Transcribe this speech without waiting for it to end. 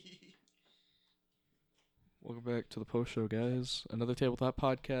Welcome back to the post show, guys. Another Tabletop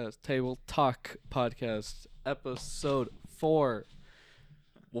podcast, episode 4.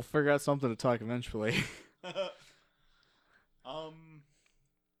 We'll figure out something to talk eventually. Damn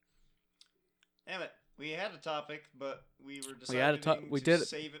it. We had a topic, but we were deciding to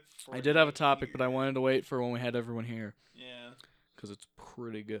save it for I did have a topic, but I wanted to wait for when we had everyone here. Yeah. Because it's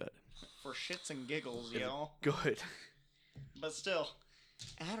pretty good. For shits and giggles, yo. Good. But still,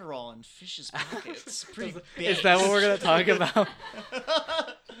 Adderall in fish's pockets. Pretty big. Is that what we're going to talk about?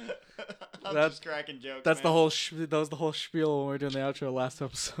 I'm just cracking jokes, That's man. the whole that was the whole spiel when we were doing the outro last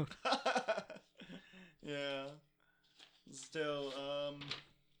episode. Yeah. Still,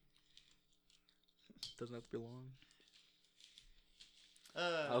 Doesn't have to be long.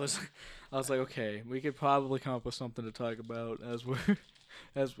 I I was like, okay, we could probably come up with something to talk about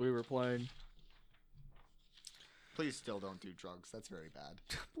as we were playing. Please still don't do drugs. That's very bad.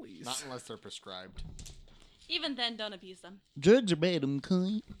 Please. Not unless they're prescribed. Even then, don't abuse them. drugs are bad,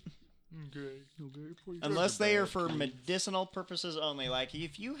 cunt. Okay. Please. Unless they are for medicinal purposes only. Like,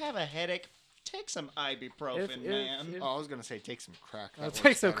 if you have a headache, take some ibuprofen, man. Oh, I was gonna say take some crack. I'll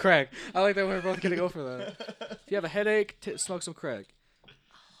take some crack. I like that we're both gonna go for that. If you have a headache, smoke some crack.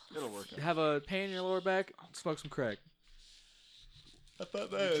 It'll work You out. have a pain in your lower back, smoke some crack. I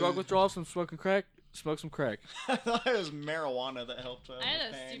thought that Drug withdrawals from smoking crack, smoke some crack. I thought it was marijuana that helped. I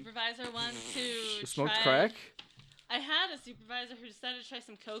had a supervisor once who You smoked tried- crack? I had a supervisor who decided to try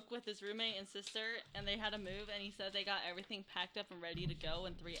some coke with his roommate and sister, and they had a move, and he said they got everything packed up and ready to go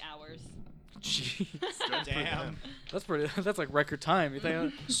in 3 hours. Jeez. Damn. That's pretty. That's like record time. You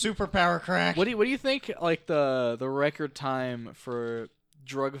think? Superpower crack. What do you think? Like the record time for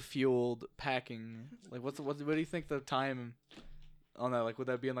drug fueled packing? Like what do you think the time on that? Like would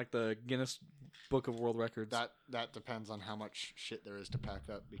that be in like the Guinness Book of World Records? That depends on how much shit there is to pack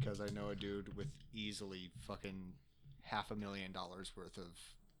up. Because I know a dude with easily fucking $500,000 worth of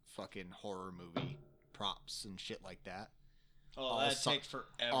fucking horror movie props and shit like that. Oh, all that si- takes forever.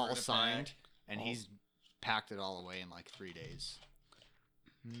 all to signed, pack. and he's packed it all away in like 3 days.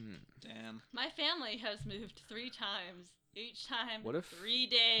 Damn. My family has moved 3 times. Each time, What if- 3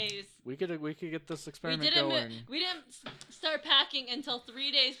 days. We could get this We experiment didn't. going. We didn't start packing until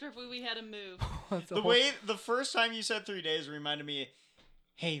 3 days before we had to move. The first time you said 3 days reminded me,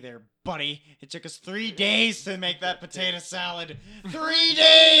 hey there, buddy. It took us 3 days to make that potato salad. 3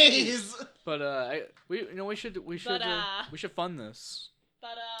 days. But we should fund this.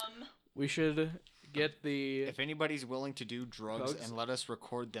 But We should get the If anybody's willing to do drugs Drugs? and let us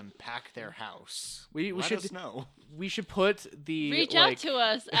record them pack their house, we let should us know. we should put the reach like, out to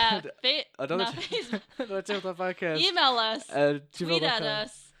us at another not Facebook. another Tabletop podcast. Email us. Tweet at gmail.com.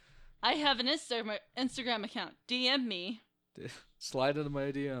 us. I have an Instagram account. DM me Slide into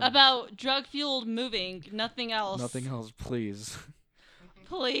my DM. about drug fueled moving. Nothing else. Nothing else, please.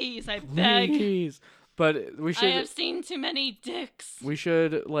 Please, I beg. Please. But we I should have seen too many dicks. we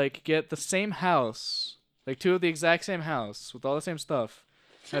should like get the same house, like 2 of the exact same house with all the same stuff.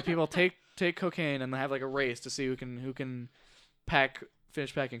 Have people take cocaine and have like a race to see who can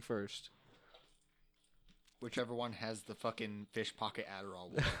finish packing first. Whichever one has the fucking fish pocket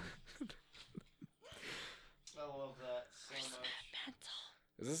Adderall. With them. I love that so much.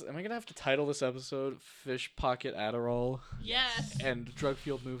 Am I gonna have to title this episode "Fish Pocket Adderall" Yes. and drug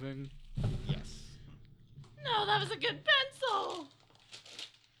fueled moving? Yes. No, that was a good pencil.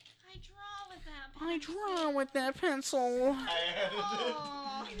 I draw with that pencil. I draw with that pencil. I had it.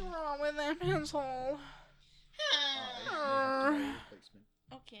 Aw. Draw with that pencil. Replacement.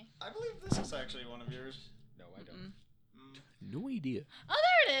 Okay. I believe this is actually one of yours. No, I don't. No idea. Oh,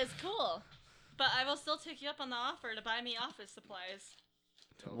 there it is. Cool. But I will still take you up on the offer to buy me office supplies.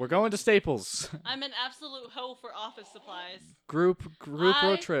 We're going to Staples. I'm an absolute hoe for office supplies. Group I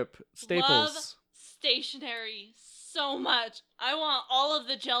road trip. Staples. Love stationery so much. I want all of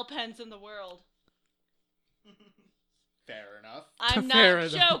the gel pens in the world. Fair enough. I'm Fair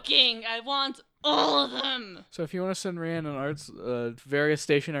not enough. joking. I want all of them. So if you want to send Rhiannon arts various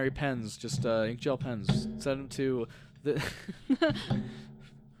stationary pens, just ink gel pens, send them to the.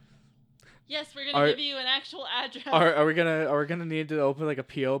 Yes, we're gonna give you an actual address. Are we gonna need to open like a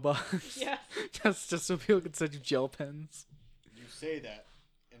PO box? Yes. just so people can send you gel pens. You say that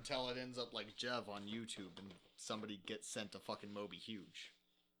until it ends up like Jev on YouTube and somebody gets sent to fucking Moby Huge.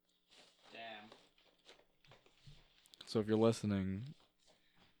 Damn. So if you're listening,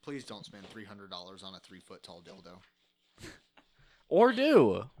 Please don't spend $300 on a 3-foot tall dildo. or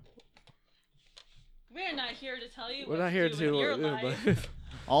do. We're not here to tell you. We're what not here to do in your to. life.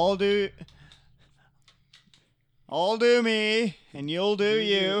 I'll do me, and you'll do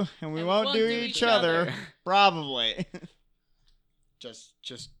you, and we won't do each other. Probably. Just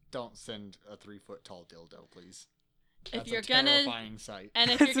don't send a 3-foot tall dildo, please. If That's you're a gonna, terrifying sight.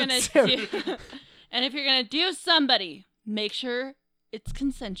 and if you're gonna It's do, and if you're gonna do somebody, make sure it's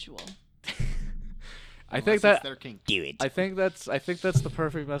consensual. I Unless think it's that their kink. Do it. I think that's the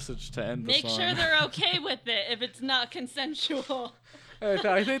perfect message to end Make this sure on. they're okay with it if it's not consensual.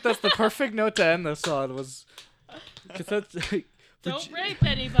 I think that's the perfect note to end this on. Was because that's Don't rape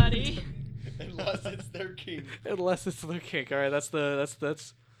anybody. Unless it's their kink. unless it's their kink. All right, that's the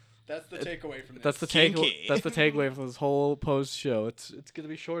takeaway from this. That's the Kinky. That's the takeaway from this whole post show. It's gonna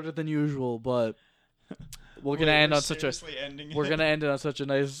be shorter than usual, but we're gonna end on such a ending we're gonna end it on such a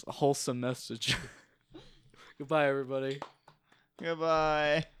nice wholesome message. Goodbye, everybody.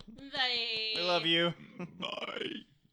 Goodbye. Bye. We love you. Bye.